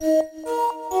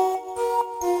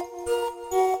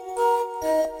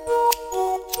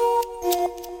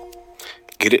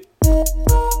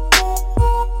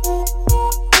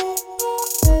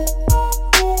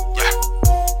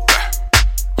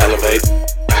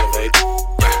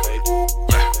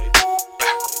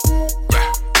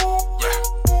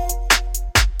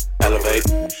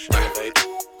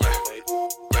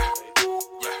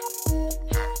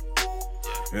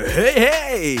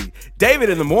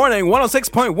David in the morning,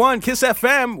 106.1 Kiss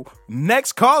FM.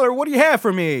 Next caller, what do you have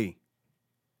for me?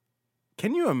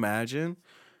 Can you imagine?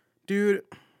 Dude,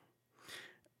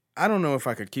 I don't know if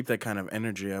I could keep that kind of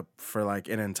energy up for like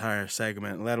an entire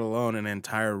segment, let alone an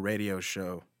entire radio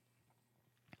show.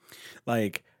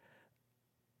 Like,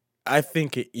 I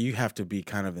think you have to be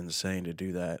kind of insane to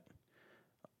do that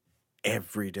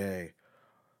every day.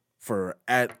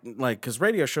 Because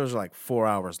radio shows are like 4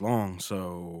 hours long,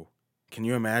 so can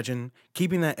you imagine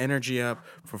keeping that energy up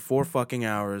for 4 fucking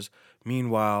hours?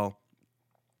 Meanwhile,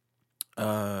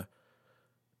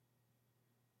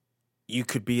 you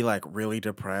could be like really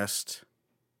depressed,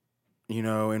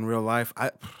 in real life.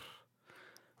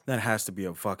 That has to be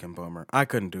a fucking bummer. I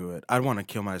couldn't do it. I'd want to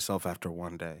kill myself after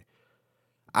one day.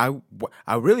 I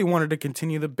really wanted to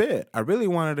continue the bit. I really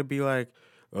wanted to be like,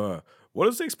 what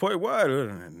is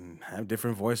 6.1? And have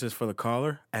different voices for the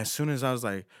caller. As soon as I was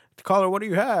like, caller, what do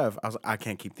you have? I was like, I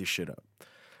can't keep this shit up.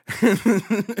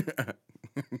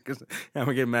 Because I'm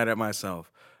gonna get mad at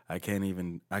myself. I can't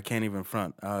even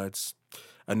front. It's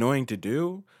annoying to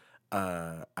do.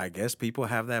 I guess people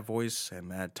have that voice and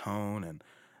that tone and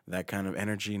that kind of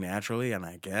energy naturally, and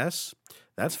I guess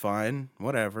that's fine.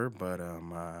 Whatever. But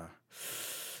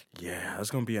yeah,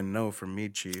 that's gonna be a no for me,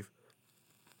 Chief.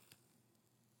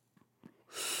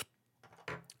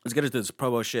 Let's get into this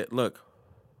promo shit. Look,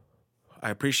 I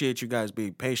appreciate you guys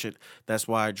being patient. That's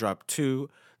why I dropped 2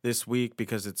 this week,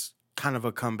 because it's kind of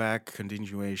a comeback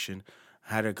continuation.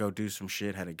 I had to go do some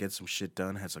shit, had to get some shit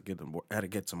done, had to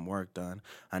get some work done.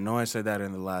 I know I said that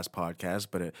in the last podcast,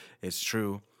 but it's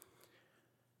true.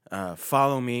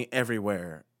 Follow me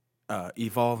everywhere.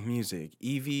 Evolve Music,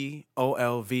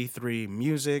 EVOLV3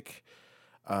 Music.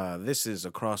 This is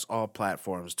across all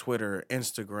platforms: Twitter,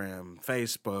 Instagram,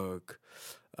 Facebook,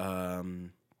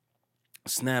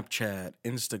 Snapchat,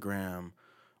 Instagram,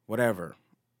 whatever.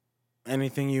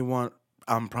 Anything you want,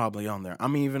 I'm probably on there.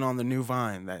 I'm even on the new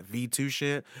Vine, that V2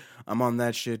 shit. I'm on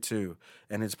that shit too.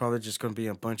 And it's probably just going to be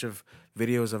a bunch of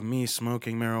videos of me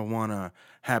smoking marijuana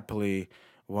happily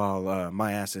while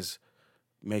my ass is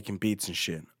making beats and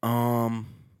shit. Oh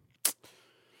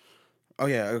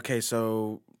yeah, okay,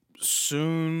 so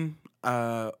soon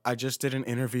I just did an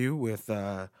interview with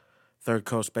Third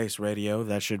Coast Space Radio.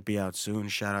 That should be out soon.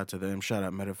 Shout out to them. Shout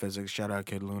out Metaphysics. Shout out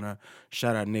Kid Luna.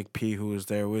 Shout out Nick P, who was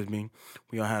there with me.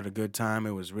 We all had a good time.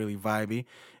 It was really vibey.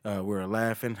 We were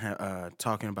laughing,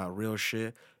 talking about real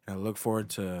shit. And I look forward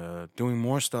to doing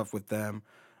more stuff with them.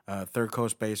 Third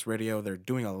Coast Space Radio, they're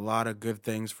doing a lot of good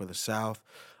things for the South,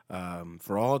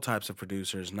 for all types of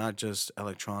producers, not just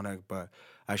electronic, but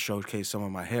I showcase some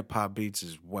of my hip-hop beats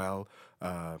as well.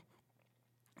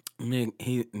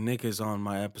 Nick is on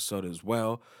my episode as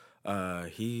well.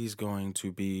 He's going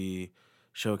to be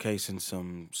showcasing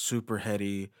some super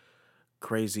heady,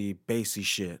 crazy, bassy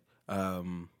shit.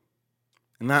 I'm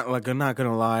not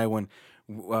gonna lie, when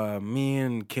me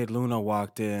and Kid Luna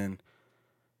walked in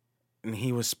and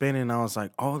he was spinning, I was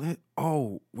like, we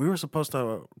were supposed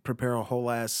to prepare a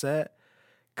whole ass set,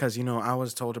 because I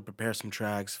was told to prepare some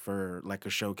tracks for like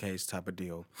a showcase type of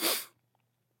deal.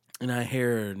 And I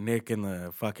hear Nick in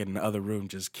the fucking other room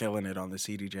just killing it on the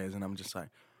CDJs, and I'm just like,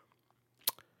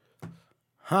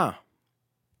 huh.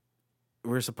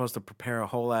 We're supposed to prepare a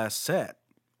whole ass set.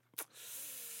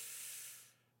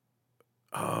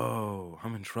 Oh,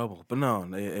 I'm in trouble. But no,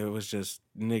 it was just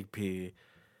Nick P.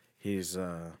 He's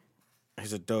a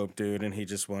dope dude, and he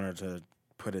just wanted to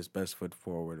put his best foot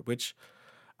forward, which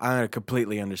I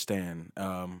completely understand.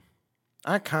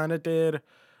 I kind of did.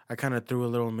 I kind of threw a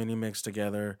little mini mix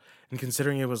together, and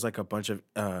considering it was like a bunch of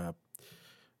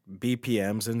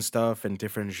BPMs and stuff and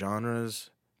different genres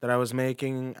that I was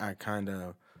making, I don't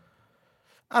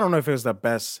know if it was the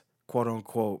best quote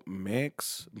unquote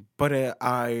mix, but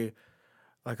I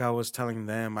was telling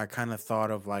them, I kind of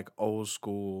thought of like old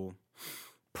school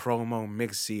promo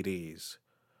mix CDs,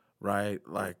 right?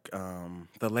 Like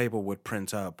the label would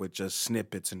print up with just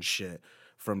snippets and shit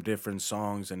from different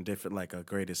songs and different, like a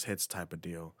greatest hits type of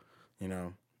deal,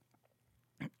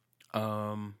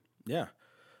 yeah.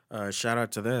 Shout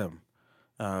out to them.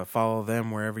 Follow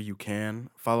them wherever you can.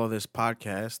 Follow this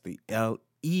podcast, the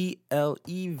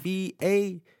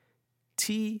ELEVAT3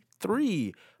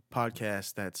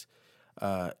 podcast. That's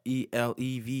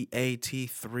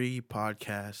ELEVAT3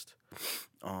 podcast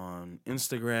on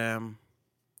Instagram.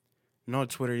 No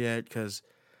Twitter yet, because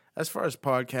as far as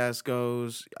podcast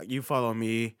goes, you follow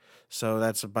me, so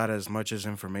that's about as much as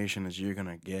information as you're going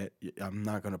to get. I'm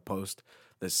not going to post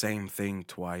the same thing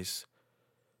twice.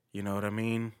 You know what I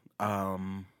mean?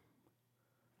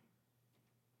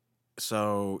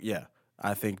 So, yeah,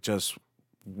 I think just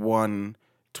one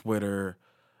Twitter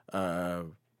Uh,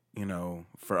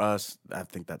 for us, I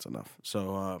think that's enough.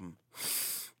 So,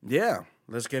 yeah,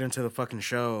 let's get into the fucking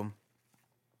show.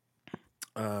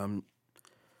 Um,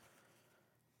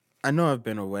 I know I've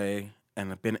been away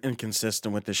and I've been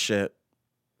inconsistent with this shit,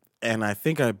 and I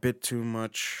think I bit too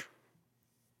much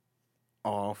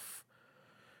off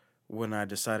when I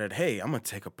decided, hey, I'm gonna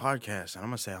take a podcast and I'm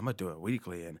gonna say I'm gonna do it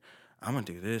weekly and I'm gonna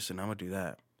do this and I'm gonna do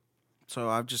that. So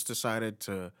I've just decided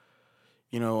to,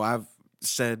 I've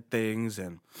said things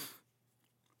and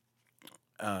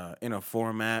in a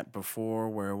format before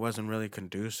where it wasn't really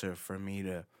conducive for me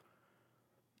to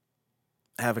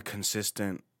have a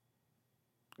consistent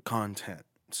content.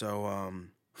 So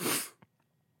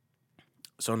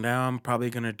now I'm probably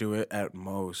gonna do it at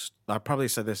most. I probably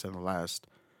said this in the last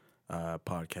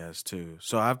podcast too.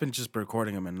 So I've been just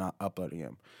recording them and not uploading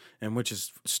them, and which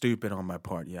is stupid on my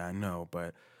part. Yeah, I know,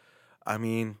 but I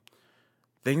mean,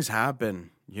 things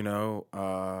happen. You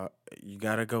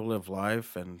gotta go live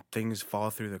life, and things fall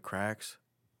through the cracks.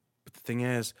 But the thing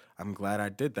is, I'm glad I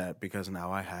did that because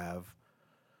now I have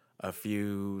a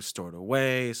few stored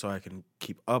away so I can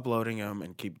keep uploading them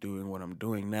and keep doing what I'm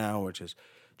doing now, which is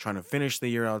trying to finish the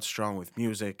year out strong with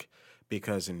music.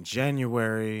 Because in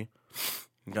January,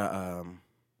 I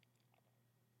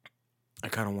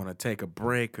kind of want to take a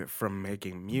break from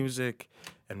making music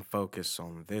and focus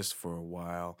on this for a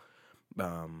while.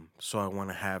 So I want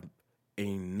to have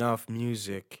enough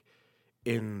music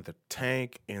in the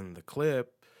tank, in the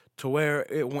clip, to where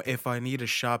if I need to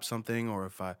shop something or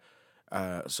if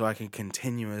so I can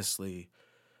continuously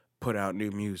put out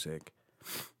new music.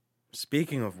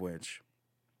 Speaking of which,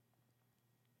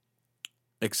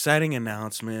 exciting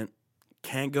announcement.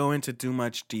 Can't go into too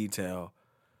much detail,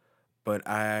 but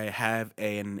I have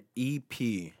an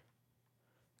EP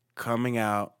coming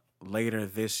out later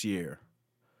this year.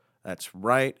 That's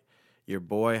right. Your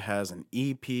boy has an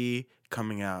EP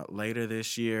coming out later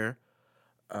this year.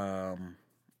 Um,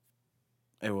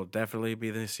 it will definitely be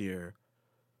this year.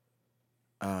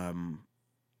 Um,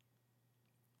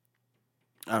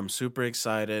 I'm super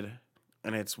excited,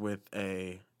 and it's with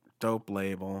a dope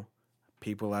label,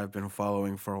 people I've been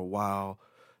following for a while.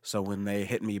 So when they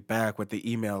hit me back with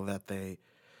the email that they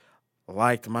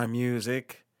liked my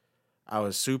music, I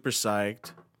was super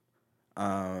psyched.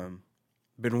 Um,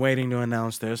 been waiting to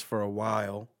announce this for a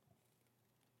while.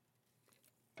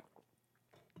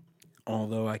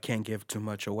 Although I can't give too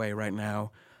much away right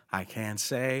now, I can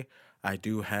say I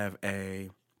do have an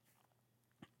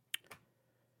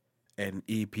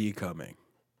EP coming.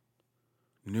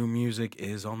 New music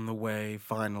is on the way,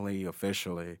 finally,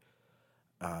 officially.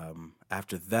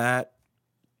 After that,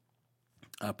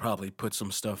 I'll probably put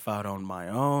some stuff out on my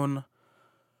own.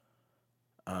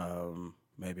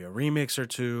 Maybe a remix or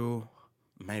two,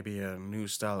 maybe a new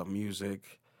style of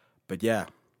music. But yeah,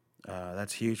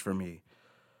 that's huge for me.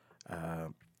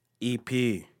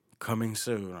 EP coming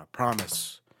soon, I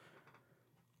promise.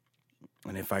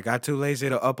 And if I got too lazy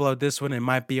to upload this one, it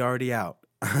might be already out.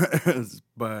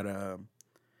 but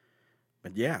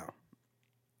but yeah,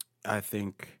 I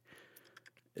think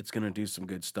it's gonna do some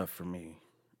good stuff for me,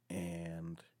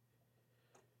 and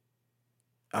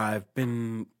I've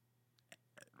been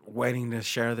waiting to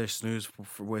share this news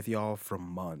with y'all for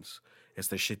months. It's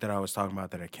the shit that I was talking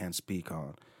about that I can't speak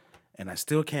on, and I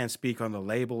still can't speak on the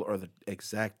label or the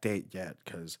exact date yet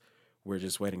because we're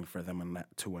just waiting for them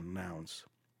to announce.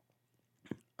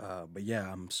 But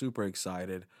yeah, I'm super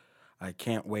excited. I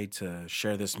can't wait to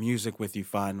share this music with you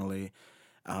finally.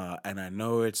 And I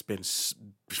know it's been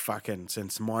fucking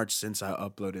since March since I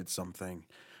uploaded something,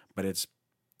 but it's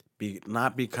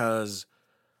not because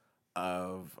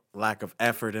of lack of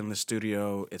effort in the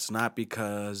studio. It's not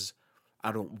because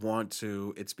I don't want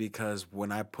to. It's because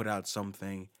when I put out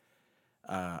something,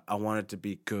 I want it to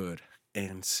be good.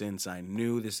 And since I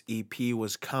knew this EP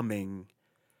was coming,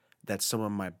 that's some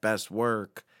of my best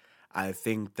work, I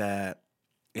think that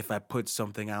if I put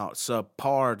something out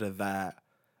subpar to that,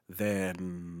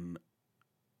 then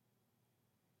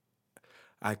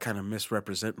I kind of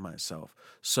misrepresent myself.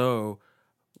 So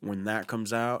when that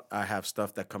comes out, I have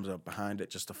stuff that comes up behind it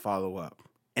just to follow up.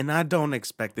 And I don't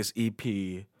expect this EP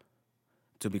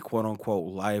to be quote unquote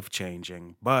life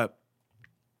changing, but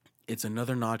it's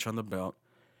another notch on the belt.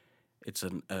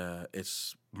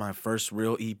 It's my first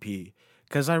real EP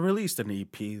because I released an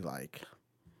EP like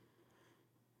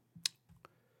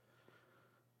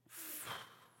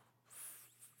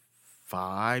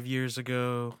 5 years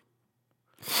ago,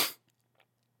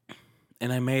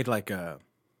 and I made like a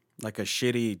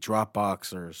shitty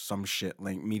Dropbox or some shit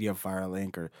link, Mediafire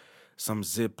link or some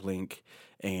zip link,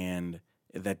 and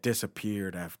that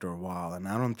disappeared after a while, and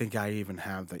I don't think I even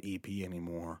have the EP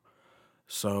anymore.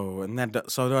 So that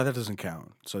doesn't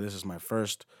count. So this is my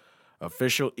first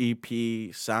official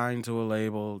EP signed to a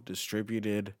label,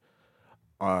 distributed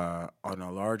on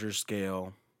a larger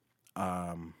scale.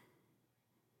 Um,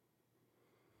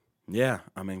 yeah,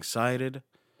 I'm excited.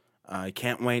 I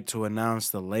can't wait to announce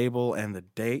the label and the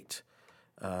date.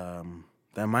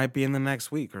 That might be in the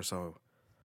next week or so.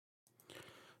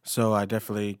 So I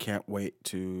definitely can't wait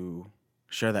to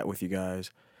share that with you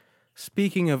guys.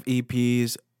 Speaking of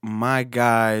EPs, my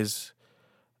guys'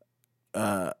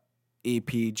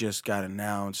 EP just got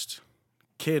announced.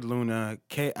 Kid Luna,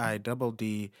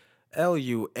 KIDDLUNA,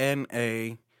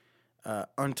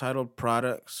 Untitled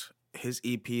Products. His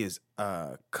EP is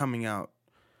coming out,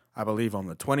 I believe, on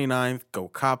the 29th. Go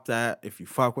cop that if you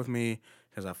fuck with me,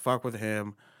 because I fuck with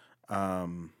him.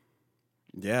 Um,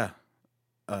 yeah.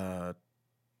 Uh,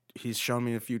 he's shown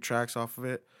me a few tracks off of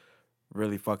it.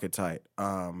 Really fucking tight.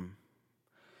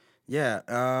 Yeah.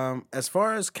 As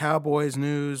far as Cowboys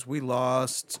news, we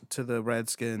lost to the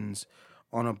Redskins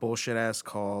on a bullshit ass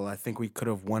call. I think we could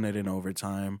have won it in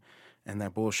overtime, and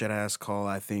that bullshit ass call,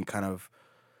 I think, kind of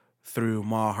threw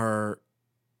Maher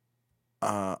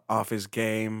off his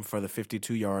game for the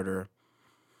 52-yarder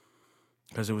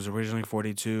because it was originally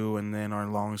 42, and then our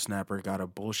long snapper got a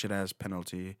bullshit ass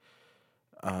penalty.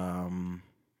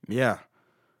 Yeah.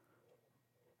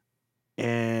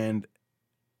 And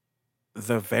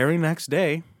the very next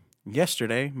day,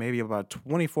 yesterday, maybe about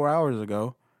 24 hours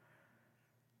ago,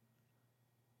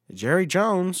 Jerry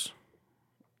Jones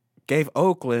gave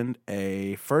Oakland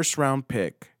a first round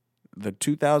pick, the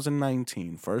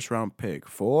 2019 first round pick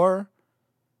for,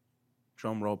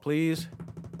 drum roll please,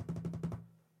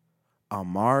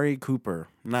 Amari Cooper.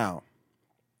 Now,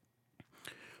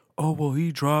 oh, well,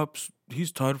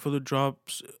 he's tied for the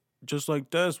drops just like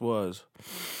Dez was.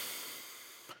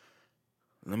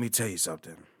 Let me tell you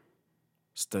something.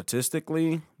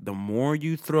 Statistically, the more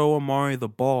you throw Amari the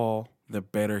ball, the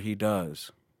better he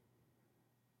does.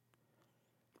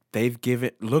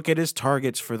 Look at his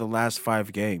targets for the last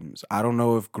 5 games. I don't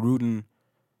know if Gruden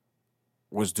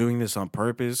was doing this on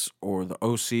purpose or the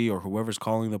OC or whoever's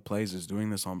calling the plays is doing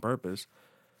this on purpose,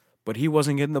 but he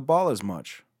wasn't getting the ball as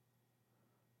much.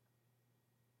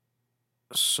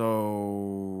 So,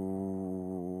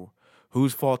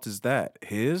 whose fault is that?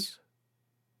 His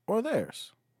or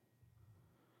theirs?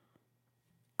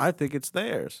 I think it's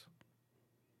theirs.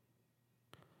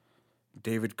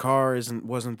 David Carr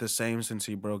wasn't the same since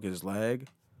he broke his leg.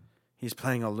 He's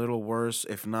playing a little worse,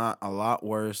 if not a lot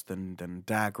worse than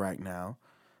Dak right now.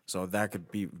 So that could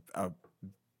be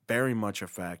very much a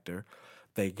factor.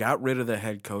 They got rid of the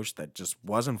head coach that just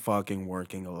wasn't fucking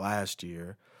working last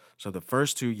year. So the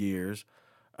first 2 years,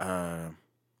 I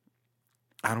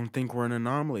don't think we're an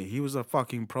anomaly. He was a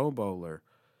fucking Pro Bowler,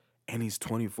 and he's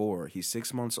 24. He's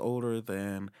 6 months older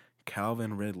than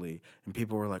Calvin Ridley. And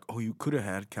people were like, oh, you could have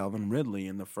had Calvin Ridley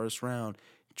in the first round.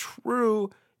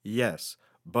 True, yes.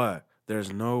 But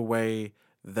there's no way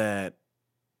that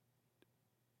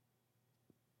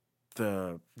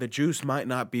the juice might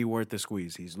not be worth the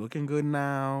squeeze. He's looking good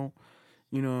now,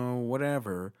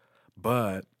 whatever.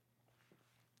 But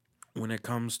when it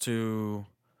comes to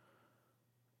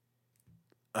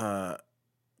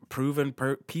proven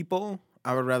people,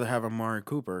 I would rather have Amari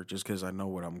Cooper just because I know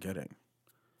what I'm getting.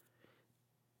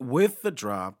 With the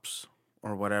drops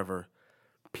or whatever,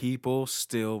 people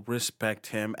still respect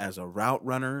him as a route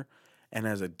runner and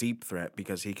as a deep threat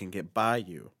because he can get by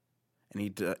you,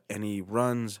 and he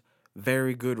runs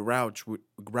very good routes,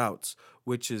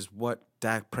 which is what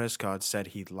Dak Prescott said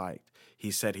he liked.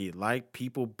 He said he liked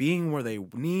people being where they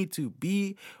need to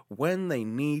be when they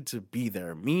need to be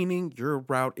there, meaning your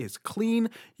route is clean,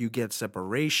 you get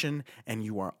separation, and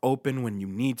you are open when you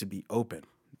need to be open.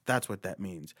 That's what that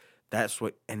means.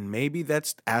 And maybe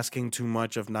that's asking too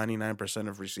much of 99%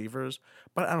 of receivers,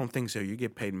 but I don't think so. You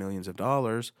get paid millions of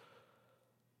dollars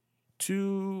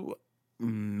to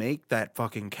make that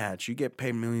fucking catch. You get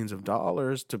paid millions of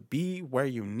dollars to be where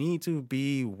you need to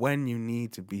be when you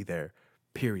need to be there.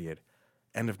 Period.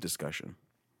 End of discussion.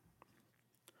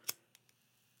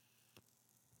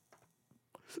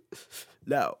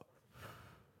 Now,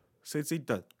 since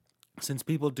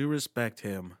people do respect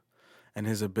him and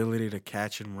his ability to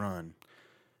catch and run,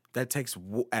 that takes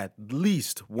at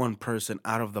least one person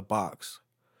out of the box.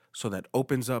 So that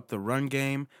opens up the run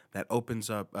game. That opens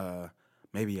up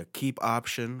maybe a keep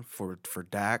option for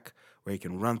Dak, where he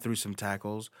can run through some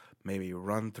tackles, maybe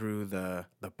run through the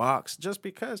box, just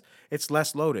because it's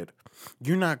less loaded.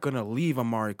 You're not going to leave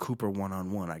Amari Cooper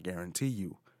one-on-one, I guarantee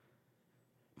you.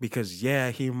 Because,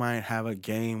 yeah, he might have a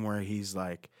game where he's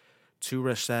like 2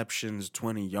 receptions,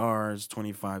 20 yards,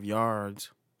 25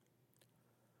 yards.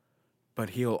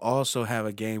 But he'll also have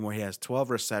a game where he has 12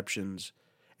 receptions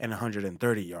and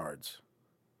 130 yards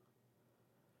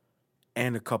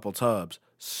and a couple tubs.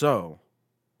 So,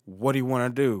 what do you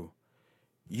want to do?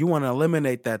 You want to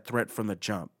eliminate that threat from the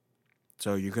jump.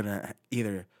 So, you're going to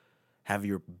either have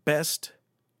your best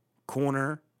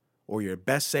corner or your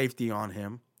best safety on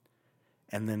him,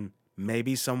 and then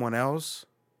maybe someone else,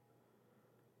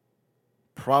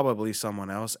 probably someone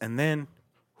else, and then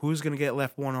who's going to get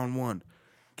left one-on-one?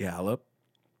 Gallup,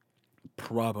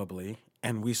 probably.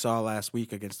 And we saw last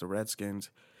week against the Redskins,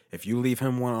 if you leave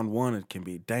him one-on-one, it can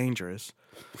be dangerous.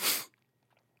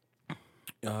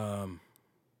 Because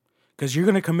you're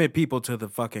going to commit people to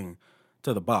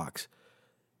the box.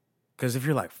 Because if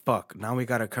you're like, fuck, now we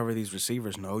got to cover these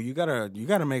receivers. No, you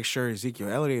gotta make sure Ezekiel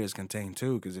Elliott is contained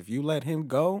too. Because if you let him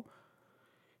go,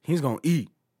 he's going to eat.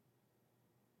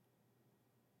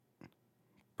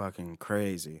 Fucking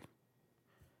crazy.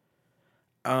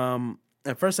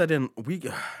 At first I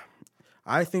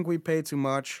think we paid too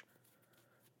much,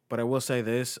 but I will say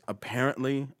this,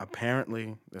 apparently,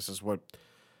 this is what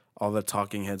all the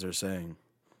talking heads are saying.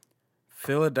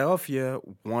 Philadelphia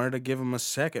wanted to give him a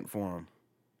second for him.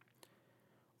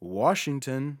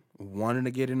 Washington wanted to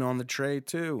get in on the trade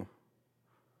too.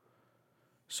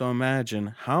 So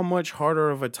imagine how much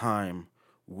harder of a time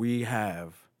we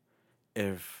have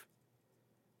if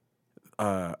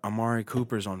Amari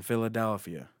Cooper's on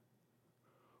Philadelphia,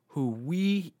 who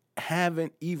we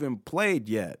haven't even played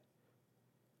yet.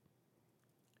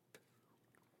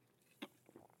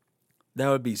 That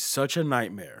would be such a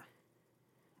nightmare.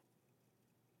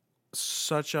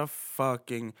 Such a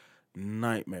fucking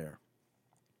nightmare.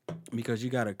 Because you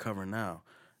got to cover now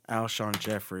Alshon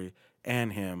Jeffrey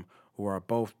and him, who are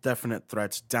both definite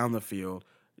threats down the field,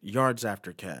 yards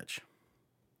after catch.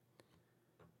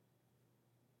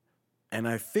 And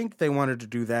I think they wanted to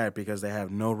do that because they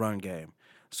have no run game.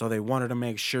 So they wanted to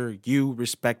make sure you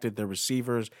respected the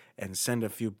receivers and send a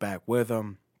few back with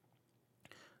them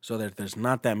so that there's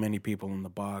not that many people in the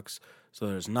box, so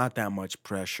there's not that much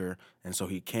pressure, and so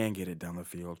he can get it down the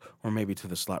field, or maybe to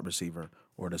the slot receiver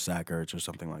or to Zach Ertz or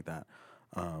something like that.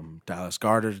 Dallas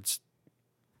Goedert's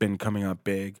been coming up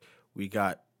big. We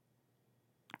got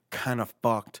kind of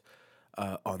fucked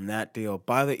on that deal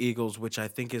by the Eagles, which I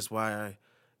think is why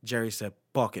Jerry said,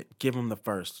 fuck it, give them the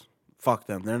first. Fuck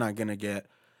them. They're not going to get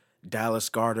Dallas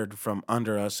Goedert from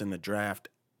under us in the draft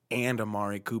and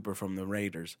Amari Cooper from the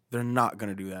Raiders. They're not going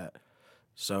to do that.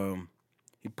 So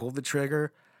he pulled the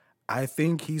trigger. I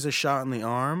think he's a shot in the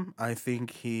arm. I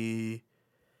think he,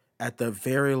 at the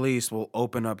very least, will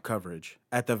open up coverage.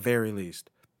 At the very least.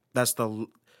 That's the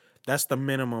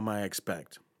minimum I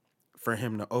expect for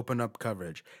him to open up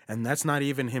coverage. And that's not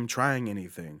even him trying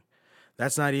anything.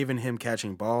 That's not even him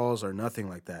catching balls or nothing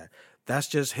like that. That's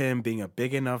just him being a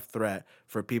big enough threat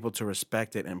for people to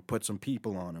respect it and put some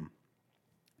people on him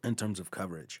in terms of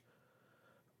coverage.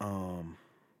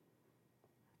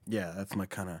 Yeah, that's my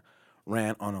kind of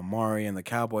rant on Amari and the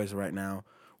Cowboys right now.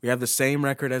 We have the same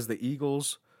record as the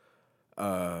Eagles.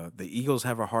 The Eagles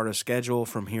have a harder schedule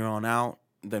from here on out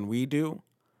than we do.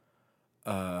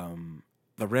 The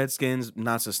Redskins,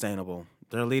 not sustainable.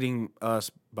 They're leading us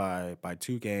by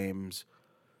 2 games,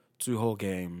 2 whole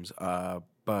games.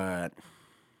 But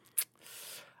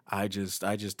I just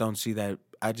don't see that.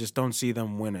 I just don't see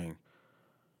them winning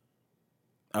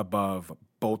above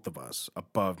both of us,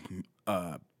 above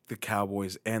the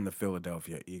Cowboys and the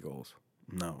Philadelphia Eagles.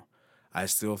 No. I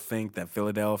still think that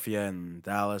Philadelphia and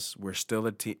Dallas, we're still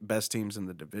the best teams in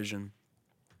the division.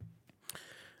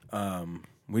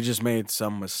 We just made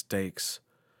some mistakes.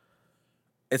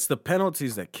 It's the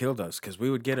penalties that killed us because we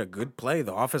would get a good play.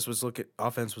 The offense was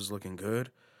looking good.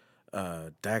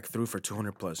 Dak threw for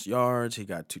 200+ yards. He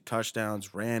got 2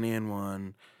 touchdowns, ran in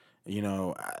one. He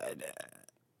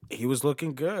was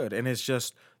looking good. And it's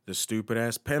just the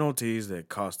stupid-ass penalties that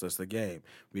cost us the game.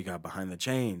 We got behind the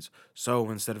chains. So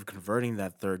instead of converting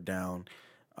that 3rd down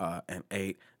and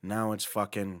 8, now it's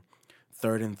fucking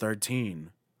 3rd and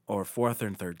 13 or 4th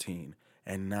and 13.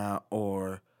 And now,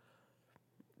 or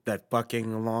that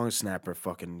fucking long snapper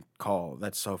fucking call.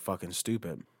 That's so fucking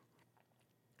stupid.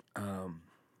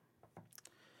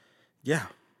 Yeah.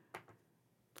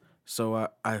 So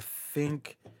I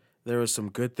think there are some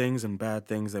good things and bad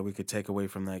things that we could take away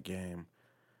from that game.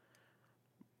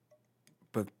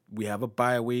 But we have a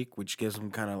bye week, which gives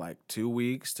them kind of like 2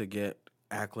 weeks to get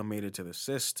acclimated to the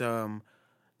system,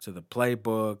 to the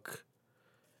playbook,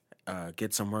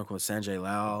 get some work with Sanjay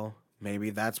Lal.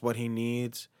 Maybe that's what he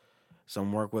needs.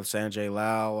 some work with Sanjay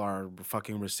Lal, our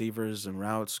fucking receivers and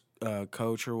routes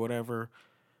coach or whatever.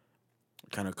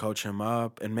 Kind of coach him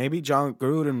up. And maybe John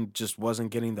Gruden just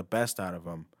wasn't getting the best out of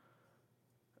him.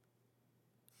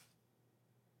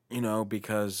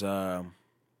 Because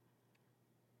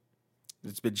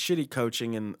it's been shitty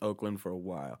coaching in Oakland for a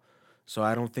while. So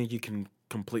I don't think you can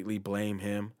completely blame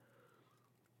him.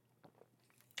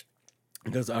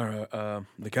 Because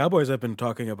the Cowboys have been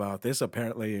talking about this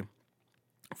apparently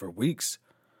for weeks.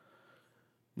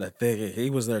 That he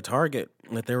was their target.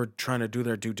 That they were trying to do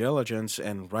their due diligence.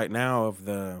 And right now, of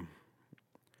the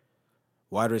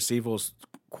wide receivers,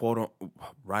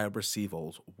 wide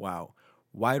receivers,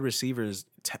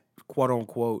 quote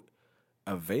unquote,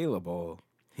 available,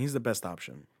 he's the best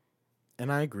option.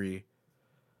 And I agree.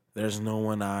 There's no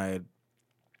one I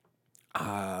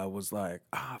was like,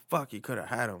 fuck, you could have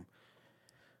had him.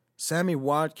 Sammy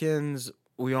Watkins,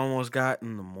 we almost got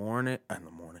in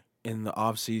the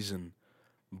off season,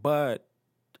 but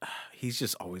he's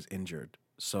just always injured.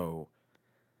 So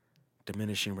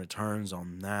diminishing returns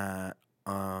on that.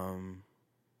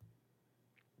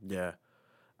 Yeah,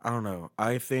 I don't know.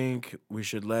 I think we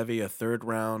should levy a 3rd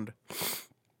round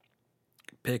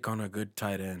pick on a good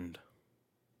tight end.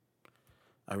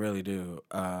 I really do.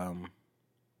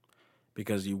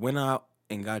 Because you went out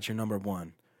and got your number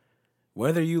 1.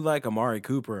 Whether you like Amari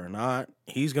Cooper or not,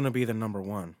 he's going to be the number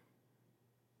 1.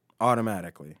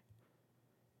 Automatically.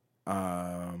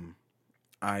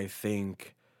 I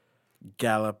think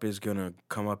Gallup is going to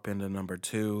come up into number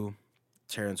 2.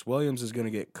 Terrence Williams is going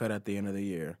to get cut at the end of the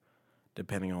year,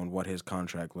 depending on what his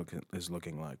contract is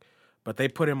looking like. But they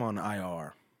put him on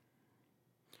IR.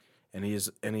 And he's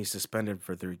suspended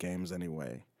for 3 games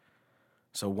anyway.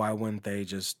 So why wouldn't they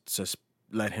just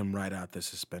let him ride out the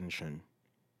suspension?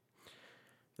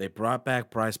 They brought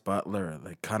back Bryce Butler.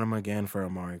 They cut him again for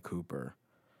Amari Cooper.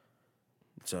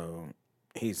 So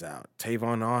he's out.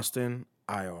 Tavon Austin,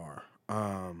 IR.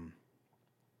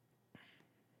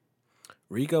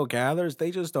 Rico Gathers,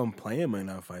 they just don't play him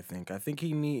enough, I think. I think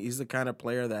he's the kind of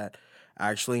player that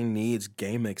actually needs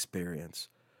game experience.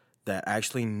 That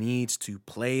actually needs to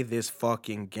play this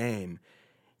fucking game.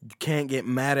 You can't get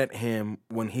mad at him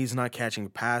when he's not catching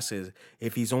passes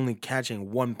if he's only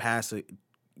catching one pass,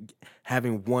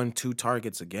 having 1-2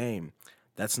 targets a game.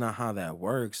 That's not how that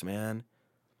works, man.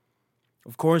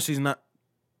 Of course he's not.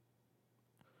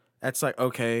 That's like,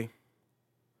 okay,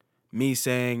 me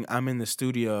saying I'm in the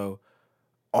studio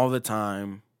all the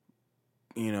time,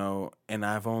 and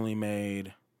I've only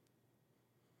made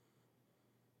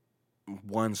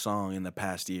 1 song in the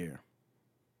past year.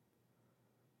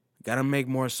 Gotta make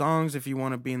more songs if you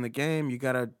want to be in the game. You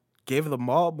gotta give him the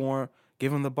ball more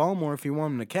if you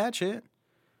want him to catch it.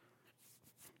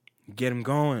 Get him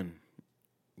going.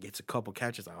 Gets a couple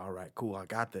catches. Like, all right, cool, I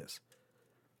got this.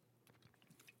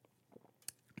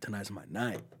 Tonight's my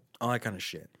night. All that kind of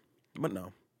shit. But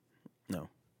no.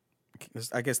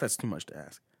 I guess that's too much to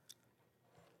ask.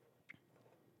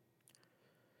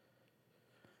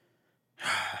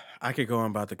 I could go on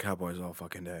about the Cowboys all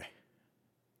fucking day.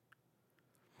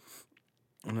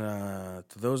 To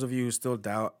those of you who still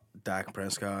doubt Dak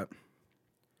Prescott,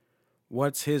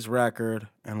 what's his record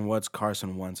and what's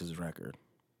Carson Wentz's record?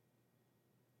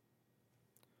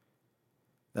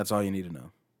 That's all you need to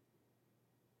know.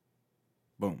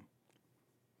 Boom.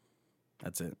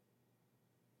 That's it.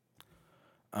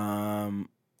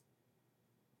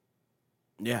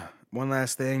 Yeah. One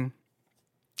last thing.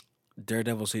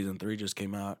 Daredevil Season 3 just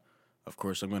came out. Of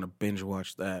course, I'm going to binge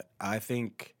watch that. I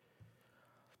think,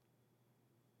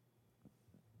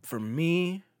 for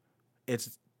me,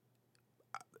 there's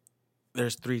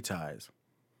 3 ties.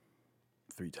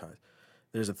 3 ties.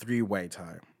 There's a 3-way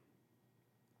tie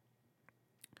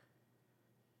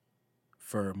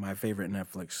for my favorite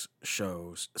Netflix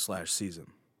shows / season.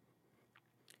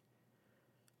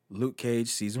 Luke Cage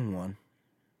Season 1.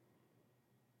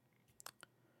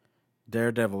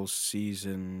 Daredevil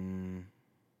Season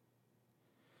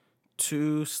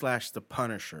 2 / The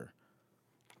Punisher.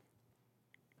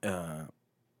 And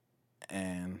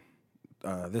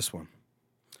this one,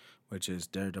 which is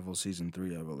Daredevil Season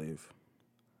 3, I believe.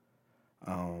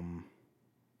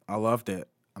 I loved it.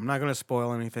 I'm not going to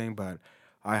spoil anything, but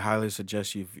I highly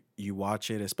suggest you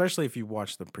watch it, especially if you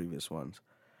watched the previous ones.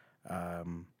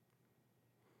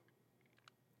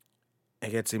 It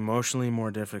gets emotionally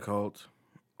more difficult.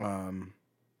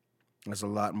 There's a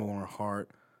lot more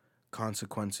heart,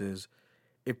 consequences.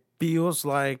 It feels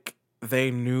like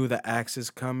they knew the axe is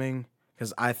coming,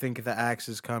 because I think the axe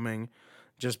is coming,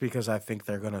 just because I think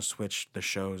they're going to switch the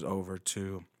shows over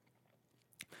to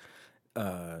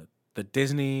the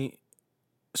Disney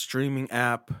streaming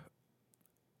app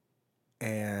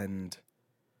and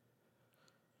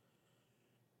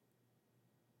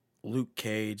Luke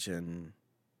Cage and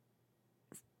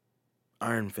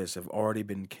Iron Fist have already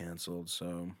been canceled,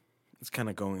 so it's kind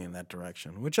of going in that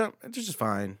direction, which it's just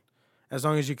fine as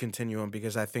long as you continue them,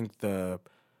 because I think the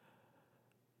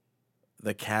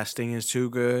casting is too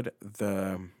good,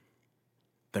 the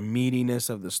meatiness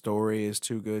of the story is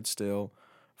too good still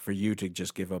for you to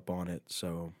just give up on it.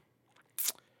 So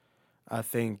I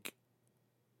think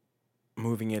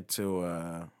moving it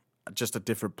to just a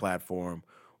different platform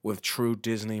with true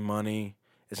Disney money,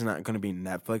 it's not going to be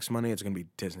Netflix money, it's going to be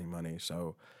Disney money.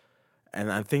 So,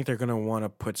 and I think they're going to want to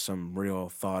put some real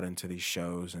thought into these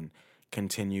shows and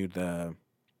continue the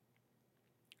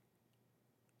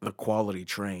quality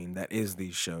train that is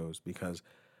these shows, because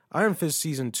Iron Fist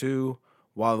season 2,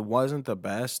 while it wasn't the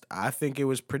best, I think it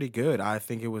was pretty good. I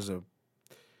think it was a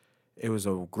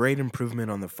great improvement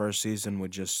on the first season,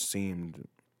 which just seemed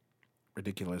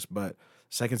ridiculous. But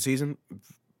second season,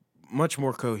 much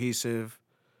more cohesive.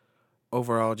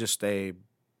 Overall, just a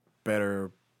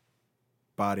better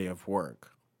body of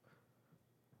work.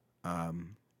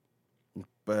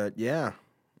 But yeah,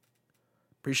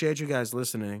 appreciate you guys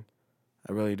listening.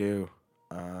 I really do.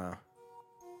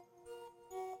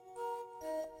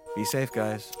 Be safe,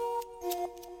 guys.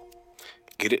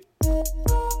 Get it?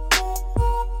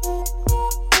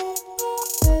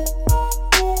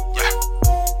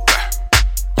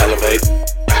 Elevate.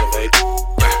 Elevate.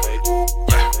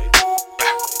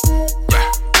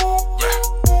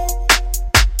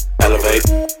 Elevate. Elevate.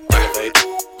 Elevate.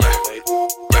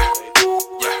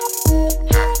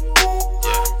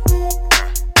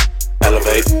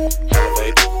 Elevate.